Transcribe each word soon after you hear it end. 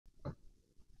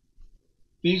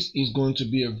This is going to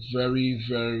be a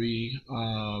very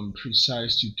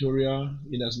precise tutorial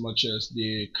in as much as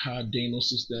the car Dyno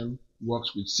system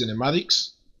works with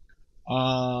cinematics.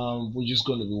 We're just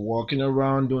going to be walking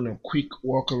around, doing a quick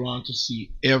walk around to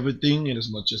see everything in as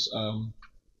much as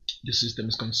the system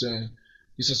is concerned.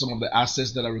 These are some of the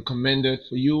assets that are recommended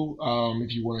for you.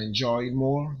 If you want to enjoy it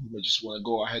more, you just want to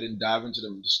go ahead and dive into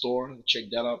the store and check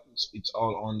that out. It's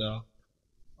all on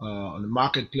the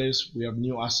marketplace. We have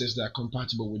new assets that are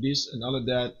compatible with this, and all of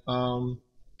that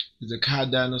is a car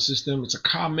dyno system. It's a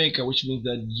car maker, which means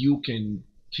that you can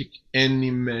pick any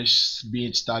mesh, be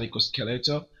it static or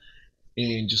skeletal,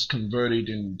 and just convert it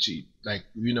into, like,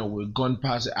 we've gone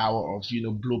past the hour of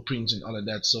blueprints and all of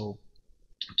that. So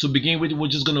to begin with, we're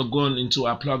just gonna go into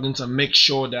our plugins and make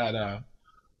sure that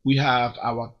we have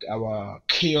our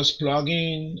chaos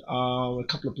plugin, a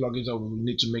couple of plugins that we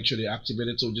need to make sure they're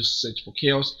activated. So just search for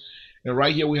chaos, and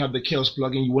right here we have the chaos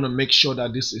plugin. You want to make sure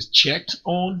that this is checked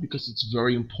on because it's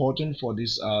very important for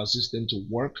this system to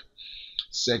work.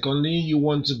 Secondly, you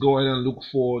want to go ahead and look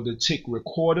for the tick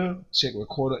recorder. Tick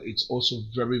recorder, it's also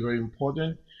very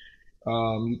important.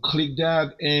 You click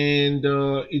that, and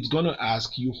it's gonna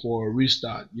ask you for a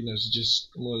restart. So just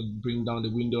bring down the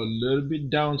window a little bit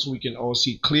down so we can all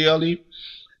see clearly,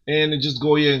 and just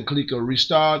go here and click a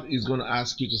restart. It's gonna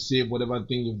ask you to save whatever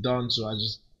thing you've done. So I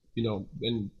just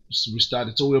and restart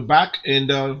it. So we're back,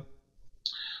 and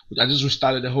I just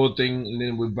restarted the whole thing, and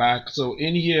then we're back. So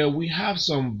in here we have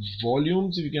some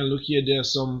volumes. If you can look here,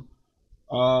 there's some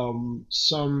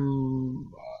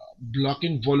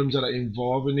blocking volumes that are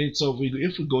involved in it. So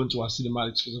if we go into our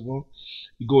cinematics, first of all,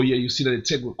 you go here, you see that the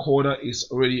tape recorder is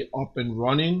already up and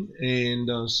running,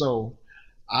 and so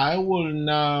I will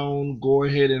now go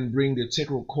ahead and bring the tape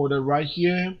recorder right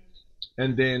here,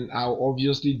 and then I'll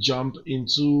obviously jump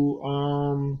into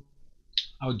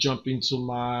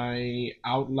my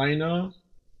outliner.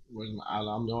 Where's my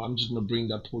outliner? I'm just gonna bring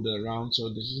that, pull that around. So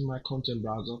this is my content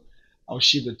browser. I'll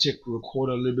shift the tape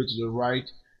recorder a little bit to the right.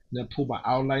 Then pull my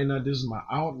outliner. This is my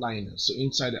outliner. So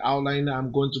inside the outliner,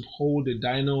 I'm going to hold the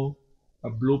Dyno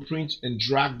blueprint and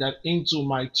drag that into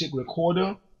my tick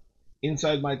recorder.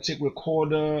 Inside my tick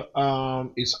recorder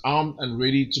is armed and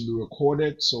ready to be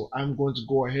recorded. So I'm going to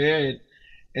go ahead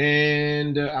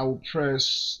and I will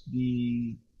press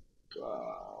the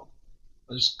I'll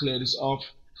just clear this off,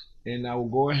 and I will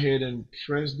go ahead and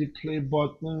press the play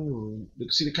button.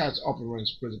 See the card's up and running.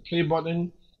 So press the play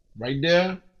button right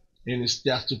there, and it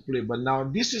starts to play. But now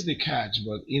this is the catch.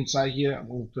 But inside here, I'm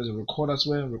going to press the record as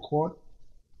well. Record.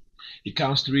 It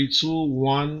counts 3, 2,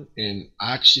 1, and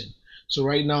action. So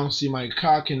right now, see, my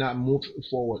car cannot move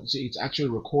forward. See, it's actually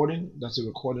recording. That's a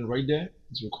recording right there.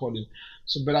 It's recording.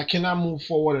 So, but I cannot move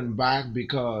forward and back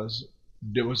because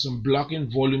there were some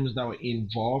blocking volumes that were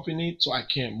involved in it. So I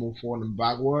can't move forward and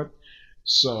backward.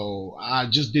 So I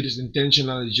just did this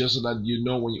intentionally, just so that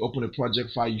when you open a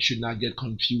project file, you should not get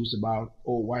confused about,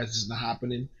 oh, why is this not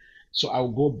happening? So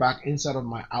I'll go back inside of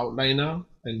my outliner,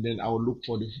 and then I will look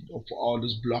for all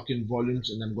those blocking volumes,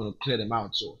 and I'm going to clear them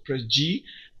out. So press G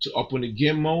to open the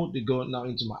game mode. They go now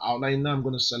into my outliner. I'm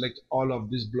going to select all of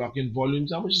these blocking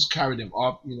volumes. I will just carry them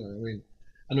up.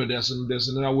 I know there's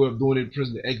another way of doing it,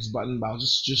 pressing the X button, but I'll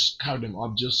just carry them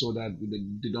up just so that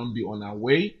they don't be on our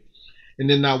way. And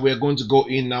then now we're going to go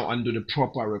in now and do the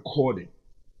proper recording.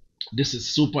 This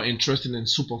is super interesting and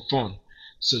super fun.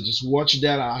 So just watch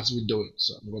that as we do it.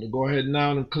 So I'm going to go ahead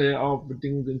now and clear off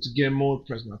everything into game mode.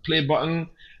 Press my play button.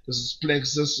 This is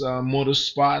Plexus motor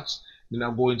spots. Then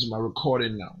I'll go into my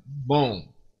recording now.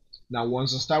 Boom. Now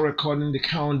once I start recording, the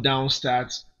countdown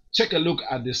starts. Take a look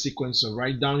at the sequencer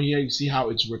right down here. You see how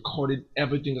it's recorded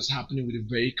everything that's happening with the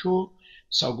vehicle.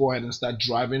 So I'll go ahead and start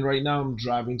driving right now. I'm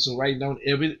driving. So right now,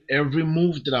 every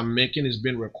move that I'm making is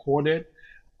being recorded.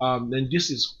 Then this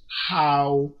is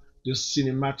how the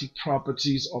cinematic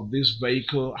properties of this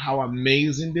vehicle, how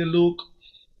amazing they look.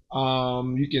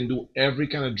 You can do every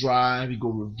kind of drive. You go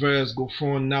reverse, go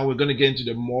front. Now we're going to get into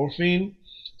the morphing.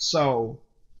 So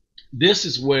this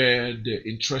is where the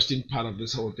interesting part of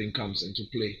this whole thing comes into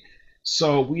play.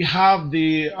 So we have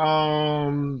the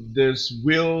this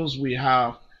wheels.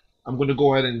 I'm going to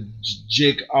go ahead and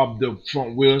jig up the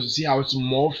front wheels. You see how it's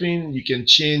morphing? You can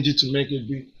change it to make it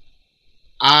be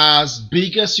as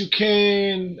big as you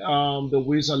can. The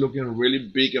wheels are looking really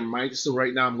big and mighty. So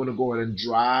right now I'm going to go ahead and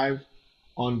drive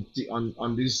on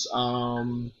this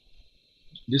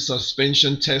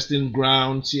suspension testing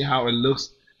ground. See how it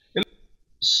looks.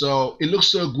 So it looks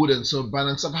so good and so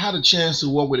balanced. I've had a chance to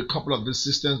work with a couple of these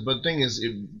systems, but the thing is,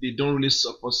 they don't really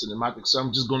support cinematics. So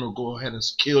I'm just going to go ahead and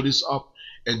scale this up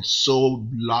and so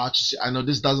large. See, I know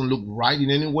this doesn't look right in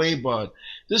any way, but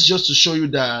this is just to show you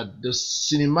that the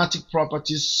cinematic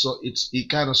properties, so it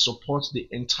kind of supports the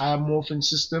entire morphing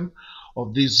system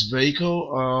of this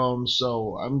vehicle.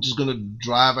 So I'm just gonna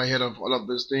drive ahead of all of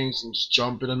those things and just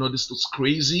jump in. I know this looks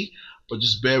crazy, but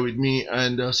just bear with me.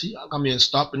 And see, I'll come here and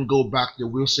stop and go back the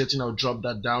wheel setting. I'll drop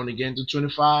that down again to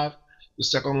 25. The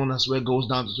second one as well goes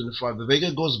down to 25. The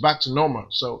vehicle goes back to normal.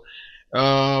 So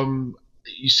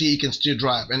you see, it can still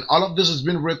drive, and all of this has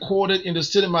been recorded in the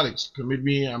cinematics. Permit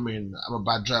me, I mean, I'm a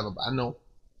bad driver, but I know.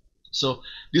 So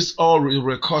this all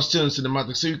records still in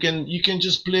cinematics, so you can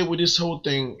just play with this whole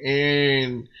thing,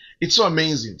 and it's so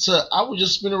amazing. So I will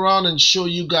just spin around and show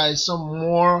you guys some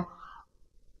more,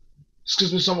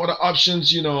 excuse me, some other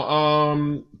options.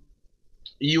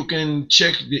 You can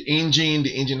check the engine.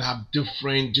 The engine have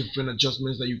different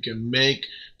adjustments that you can make,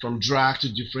 from drag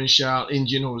to differential,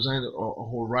 engine horizontal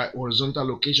or horizontal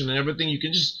location and everything. You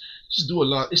can just do a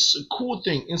lot. It's a cool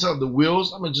thing inside of the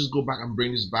wheels. I'm gonna just go back and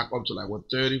bring this back up to like what,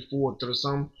 34, 30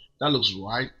 something. That looks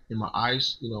right in my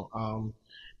eyes,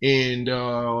 and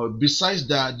besides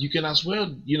that, you can as well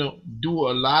do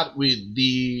a lot with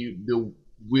the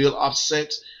wheel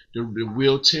offset, the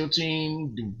wheel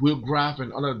tilting, the wheel graph,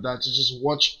 and all of that. To just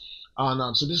watch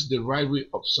on. So this is the right wheel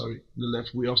up, sorry, the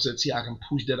left wheel offset. See, I can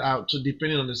push that out. So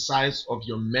depending on the size of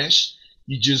your mesh,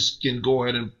 you just can go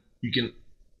ahead and you can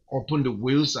open the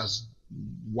wheels as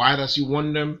wide as you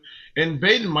want them. And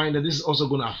bear in mind that this is also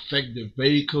going to affect the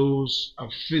vehicle's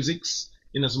physics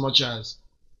in as much as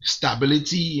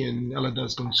stability and all of that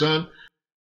is concerned.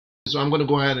 So I'm going to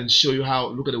go ahead and show you how.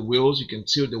 Look at the wheels. You can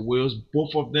tilt the wheels,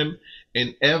 both of them,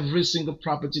 and every single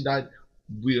property that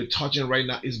we are touching right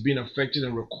now is being affected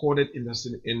and recorded in the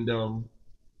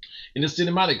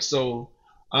cinematics. So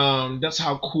that's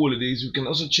how cool it is. You can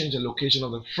also change the location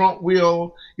of the front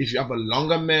wheel. If you have a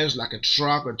longer mesh like a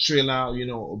truck, a trailer,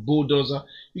 a bulldozer,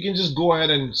 you can just go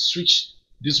ahead and switch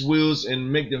these wheels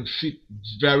and make them fit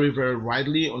very, very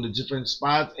rightly on the different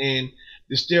spots. And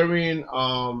the steering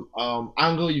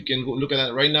angle, you can go look at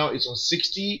that right now. It's on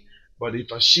 60, but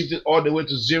if I shift it all the way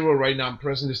to 0 right now, I'm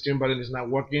pressing the steering button, it's not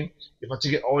working. If I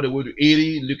take it all the way to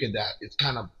 80, look at that. It's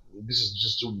kind of, this is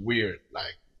just so weird.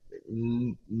 Like,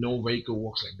 no vehicle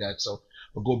works like that. So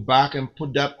we'll go back and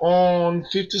put that on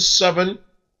 57.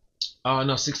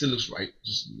 No, 60 looks right.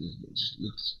 Just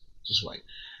looks just right.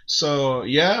 So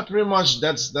yeah, pretty much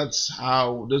that's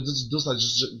how those are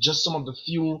just some of the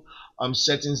few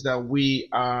settings that we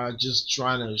are just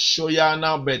trying to show y'all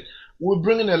now. But we're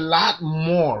bringing a lot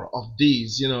more of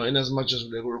these, in as much as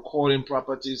the recording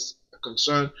properties are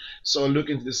concerned. So look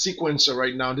into the sequencer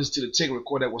right now. This is to the take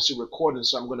record that was still recording.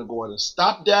 So I'm going to go ahead and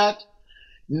stop that.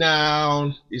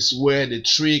 Now is where the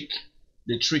tricky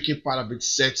part of it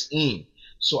sets in.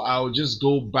 So I'll just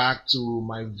go back to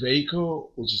my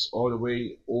vehicle, which is all the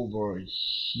way over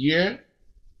here,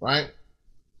 right?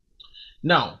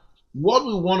 Now, what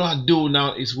we want to do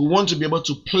now is we want to be able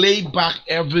to play back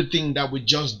everything that we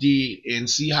just did and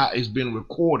see how it's been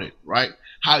recorded, right?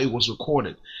 How it was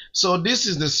recorded. So this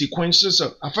is the sequencer.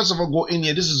 So first of all, go in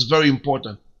here. This is very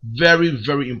important. Very,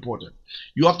 very important.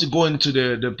 You have to go into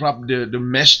the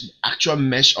mesh, actual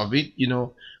mesh of it,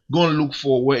 Go and look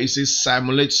for where it says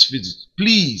simulates physics.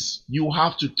 Please, you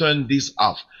have to turn this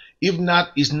off. If not,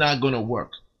 it's not gonna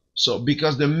work. So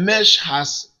because the mesh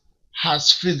has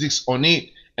physics on it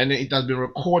and it has been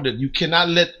recorded, you cannot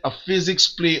let a physics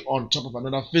play on top of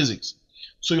another physics.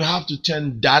 So you have to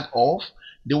turn that off.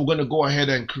 Then we're gonna go ahead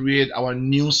and create our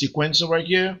new sequencer right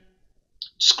here.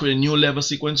 Just create a new level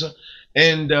sequencer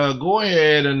and go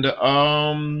ahead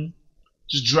and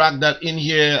just drag that in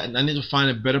here, and I need to find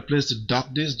a better place to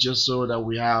dock this just so that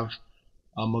we have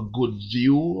a good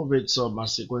view of it. So my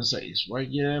sequencer is right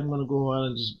here. I'm gonna go ahead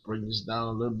and just bring this down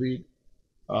a little bit.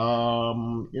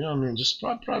 Just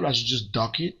probably I should just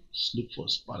dock it. Just look for a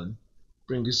spot and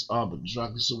bring this up and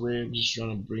drag this away. I'm just trying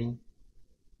to bring,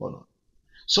 hold on.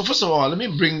 So first of all, let me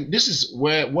bring, this is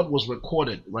where what was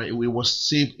recorded, right? It was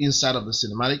saved inside of the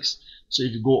cinematics. So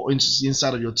if you go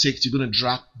inside of your text, you're gonna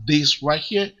drag this right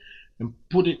here and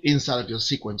put it inside of your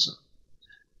sequencer.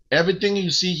 Everything you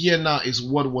see here now is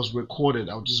what was recorded.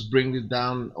 I'll just bring it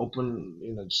down,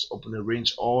 just open the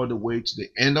range all the way to the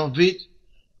end of it,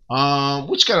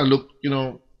 which kind of look,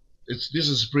 this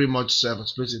is pretty much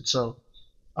self-explicit. So,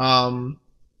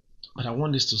 but I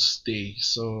want this to stay.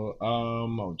 So,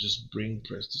 I'll just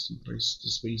press the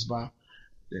space bar,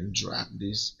 then drag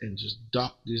this and just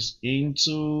dock this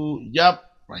into,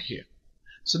 right here.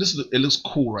 So it looks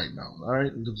cool right now. All right,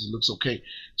 it looks okay.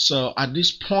 So at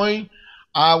this point,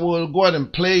 I will go ahead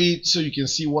and play it so you can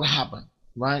see what happened.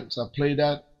 Right. So I play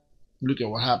that. Look at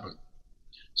what happened.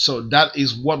 So that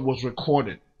is what was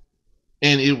recorded.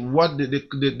 And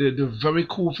the very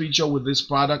cool feature with this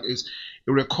product is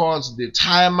it records the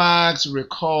time marks, it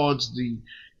records the,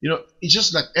 it's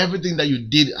just like everything that you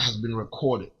did has been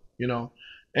recorded,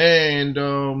 and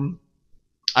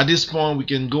at this point we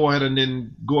can go ahead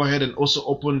and also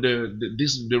open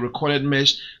the recorded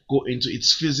mesh, go into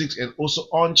its physics, and also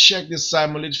uncheck the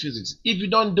simulate physics. If you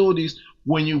don't do this,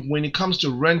 when it comes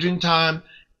to rendering time,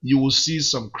 you will see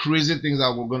some crazy things that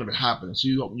are going to be happening. So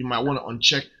you might want to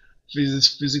uncheck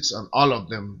physics on all of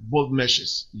them, both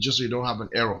meshes, just so you don't have an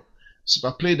error. So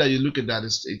if I play that, you look at that,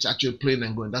 it's actually playing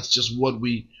and going. That's just what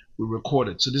we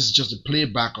recorded. So this is just a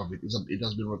playback of it. It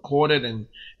has been recorded and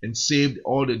saved.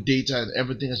 All the data and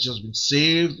everything has just been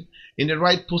saved in the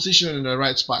right position, in the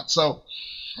right spot. So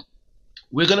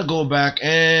we're gonna go back,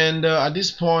 and at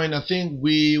this point I think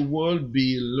we will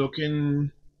be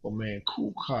looking, oh man,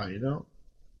 cool car,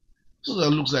 so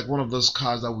that looks like one of those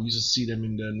cars that we used to see them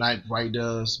in the Night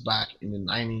Riders back in the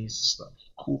 90s stuff.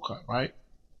 Cool car, right?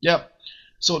 Yep.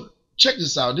 So check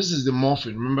this out. This is the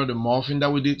morphing. Remember the morphing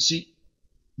that we did? See,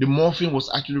 the morphing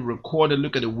was actually recorded.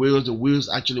 Look at the wheels. The wheels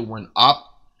actually went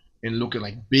up and looking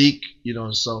like big,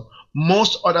 so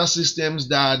most other systems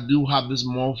that do have this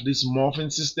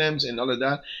morphing systems and all of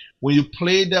that, when you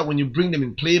play that, when you bring them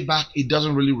in playback, it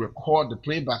doesn't really record the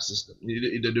playback system.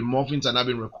 The morphings are not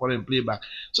being recorded in playback.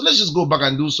 So let's just go back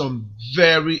and do some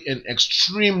very and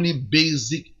extremely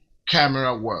basic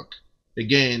camera work.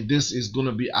 Again, this is going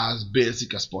to be as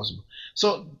basic as possible.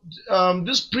 So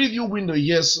this preview window,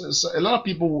 yes, so a lot of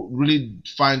people really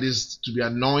find this to be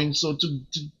annoying. So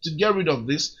to get rid of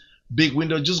this big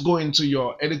window, just go into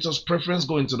your editor's preference,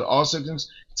 go into the all settings,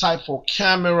 type for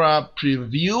camera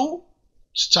preview,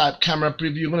 just type camera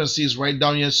preview. You're gonna see it's right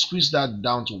down here. Squeeze that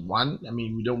down to 1. I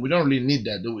mean, we don't really need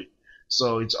that, do we?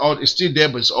 So it's still there,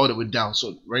 but it's all the way down.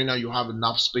 So right now you have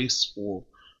enough space for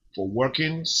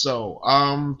working. So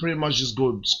pretty much just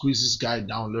go squeeze this guy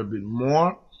down a little bit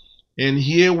more. And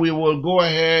here we will go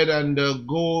ahead and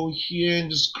go here and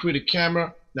just create a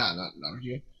camera. Not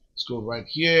here. Let's go right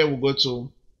here. We'll go to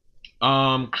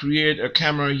create a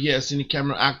camera here, scenic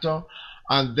camera actor,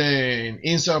 and then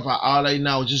inside of our outline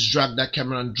now, just drag that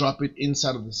camera and drop it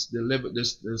inside of the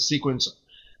sequencer.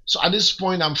 So at this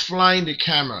point, I'm flying the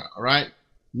camera. All right.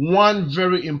 One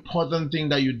very important thing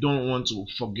that you don't want to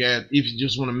forget, if you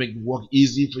just want to make work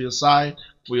easy for your side,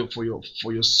 for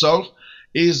yourself,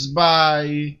 is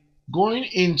by going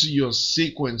into your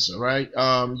sequencer. Right.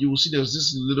 You will see there's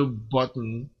this little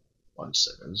button. 1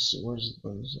 second. So where's the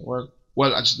button?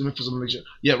 Well, I just let me first make sure.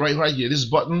 Yeah, right here. This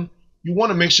button. You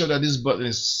want to make sure that this button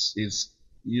is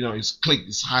clicked,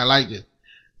 it's highlighted,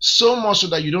 so much so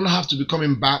that you don't have to be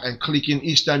coming back and clicking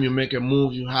each time you make a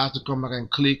move. You have to come back and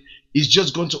click. It's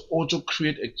just going to auto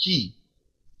create a key.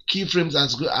 Keyframes are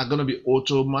going to be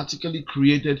automatically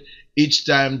created each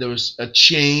time there is a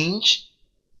change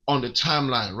on the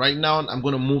timeline. Right now, I'm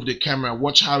going to move the camera.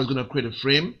 Watch how it's going to create a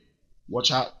frame. Watch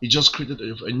how it just created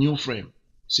a new frame.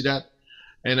 See that?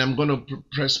 And I'm going to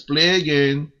press play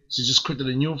again. So just created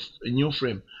a new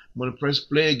frame. I'm going to press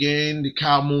play again. The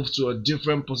car moves to a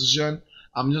different position.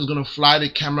 I'm just going to fly the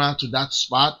camera to that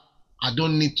spot. I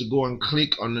don't need to go and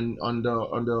click on the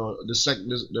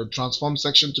transform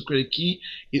section to create a key.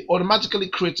 It automatically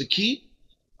creates a key.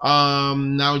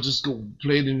 Now just go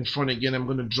play it in front again. I'm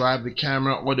going to drive the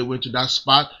camera all the way to that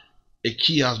spot. A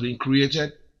key has been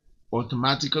created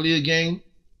automatically again.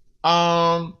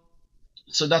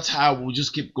 So that's how we'll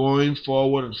just keep going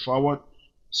forward and forward.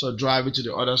 So drive it to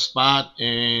the other spot,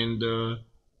 and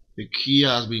the key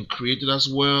has been created as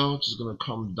well. Just gonna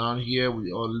come down here.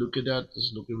 We all look at that.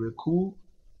 It's looking really cool.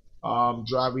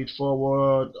 Drive it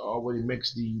forward, or when it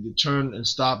makes the turn and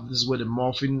stop. This is where the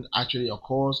morphing actually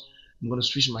occurs. I'm gonna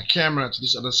switch my camera to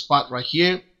this other spot right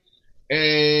here,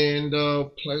 and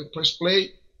press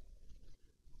play.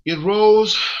 It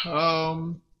rolls.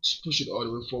 Just push it all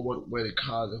the way forward where the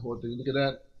car, the whole thing. Look at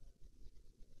that.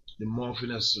 The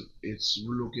morphing it's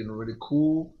looking really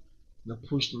cool. I'm gonna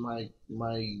push my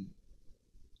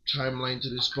timeline to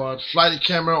this spot. Fly the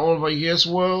camera over here as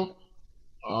well.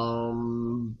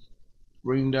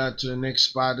 Bring that to the next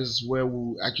spot. This is where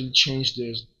we'll actually change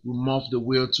this. We'll morph the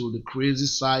wheel to the crazy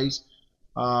size.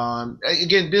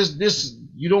 Again, this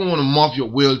you don't want to morph your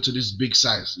wheel to this big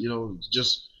size. We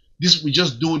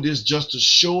just do this just to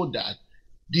show that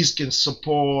this can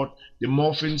support, the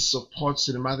morphing supports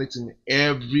cinematics in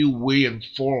every way and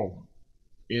form,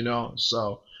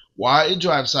 so while it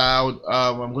drives out,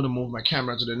 I'm going to move my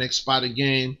camera to the next spot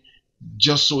again,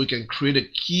 just so we can create a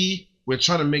key. We're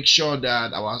trying to make sure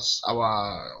that our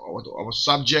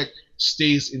subject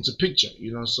stays into picture,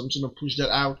 so I'm just going to push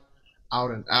that out.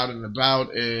 out and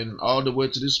about, and all the way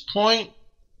to this point.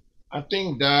 I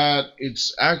think that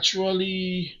it's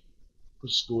actually,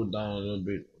 let's go down a little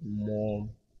bit more.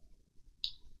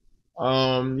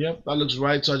 Yep, that looks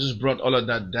right. So I just brought all of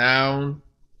that down,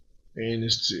 and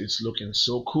it's looking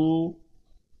so cool.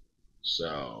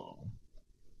 So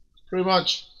pretty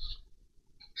much.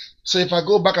 So if I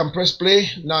go back and press play,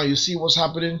 now you see what's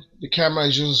happening. The camera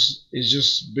is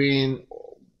just being,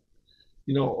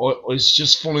 or it's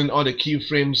just following all the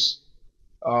keyframes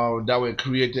that were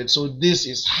created. So this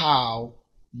is how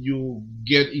you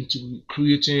get into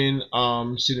creating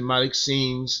cinematic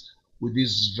scenes with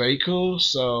this vehicle.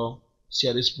 So see,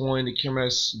 at this point the camera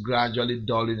is gradually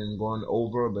dulling and going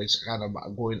over, but it's kind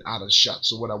of going out of shot.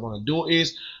 So what I want to do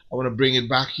is I want to bring it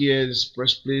back here. Just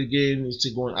press play again. It's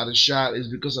still going out of shot. It's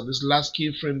because of this last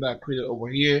keyframe that I created over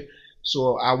here.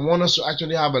 So I want us to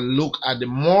actually have a look at the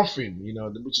morphing,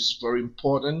 which is very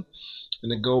important.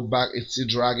 And then go back, it's still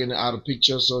dragging out of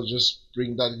picture, so just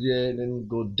bring that here and then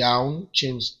go down,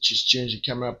 change the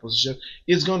camera position.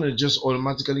 It's gonna just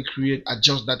automatically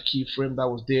adjust that keyframe that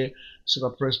was there. So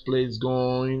if I press play, it's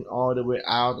going all the way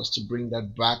out as to bring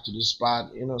that back to the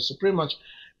spot, so pretty much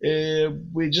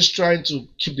we're just trying to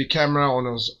keep the camera on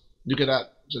us. Look at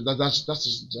that. So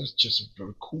that's just a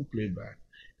very cool playback.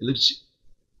 It looks,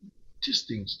 these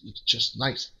things look just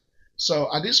nice. So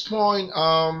at this point,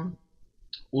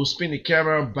 we'll spin the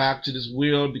camera back to this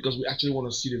wheel because we actually want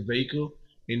to see the vehicle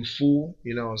in full,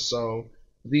 so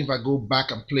I think if I go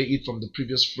back and play it from the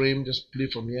previous frame, just play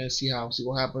from here and see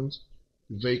what happens.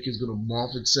 The vehicle is going to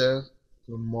morph itself,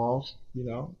 morph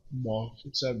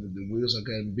itself. The wheels are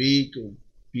getting big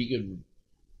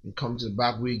and come to the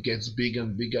back wheel, gets bigger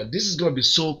and bigger. This is going to be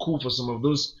so cool for some of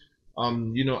those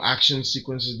action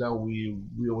sequences that we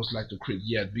always like to create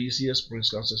here at BCS, Brains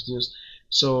Consciousness.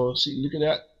 So see, look at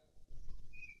that.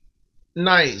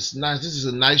 Nice. This is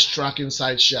a nice tracking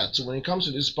side shot. So when it comes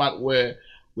to this part where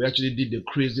we actually did the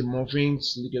crazy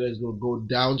morphings, look at that. It's going to go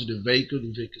down to the vehicle.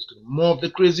 The vehicle is going to morph the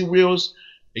crazy wheels.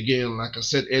 Again, like I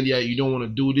said earlier, you don't want to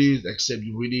do this except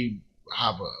you really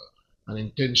have an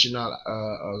intentional,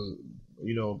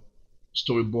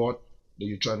 storyboard that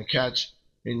you're trying to catch.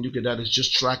 And look at that. It's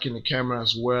just tracking the camera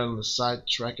as well on the side,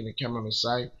 tracking the camera on the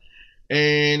side,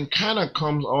 and kind of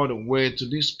comes all the way to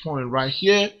this point right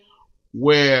here,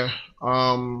 where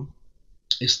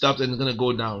it stopped and it's gonna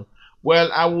go down.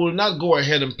 Well, I will not go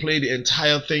ahead and play the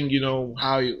entire thing,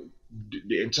 how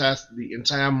the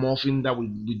entire morphing that we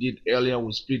did earlier.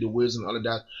 We split the wheels and all of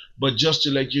that, but just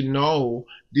to let you know,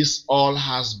 this all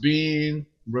has been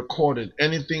recorded.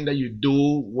 Anything that you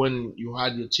do when you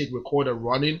had your tape recorder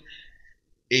running,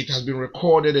 it has been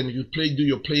recorded, and if you do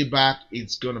your playback,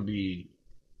 it's gonna be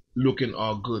looking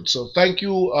all good. So thank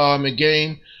you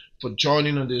again for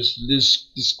joining on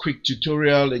this quick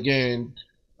tutorial. Again,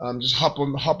 just hop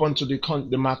onto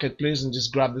the marketplace and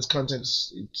just grab this content.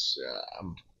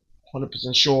 I'm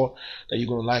 100% sure that you're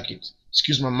gonna like it.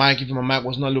 Excuse my mic if my mic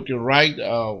was not looking right.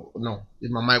 No, if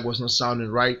my mic was not sounding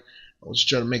right, I was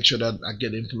trying to make sure that I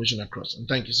get the information across. And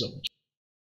thank you so much.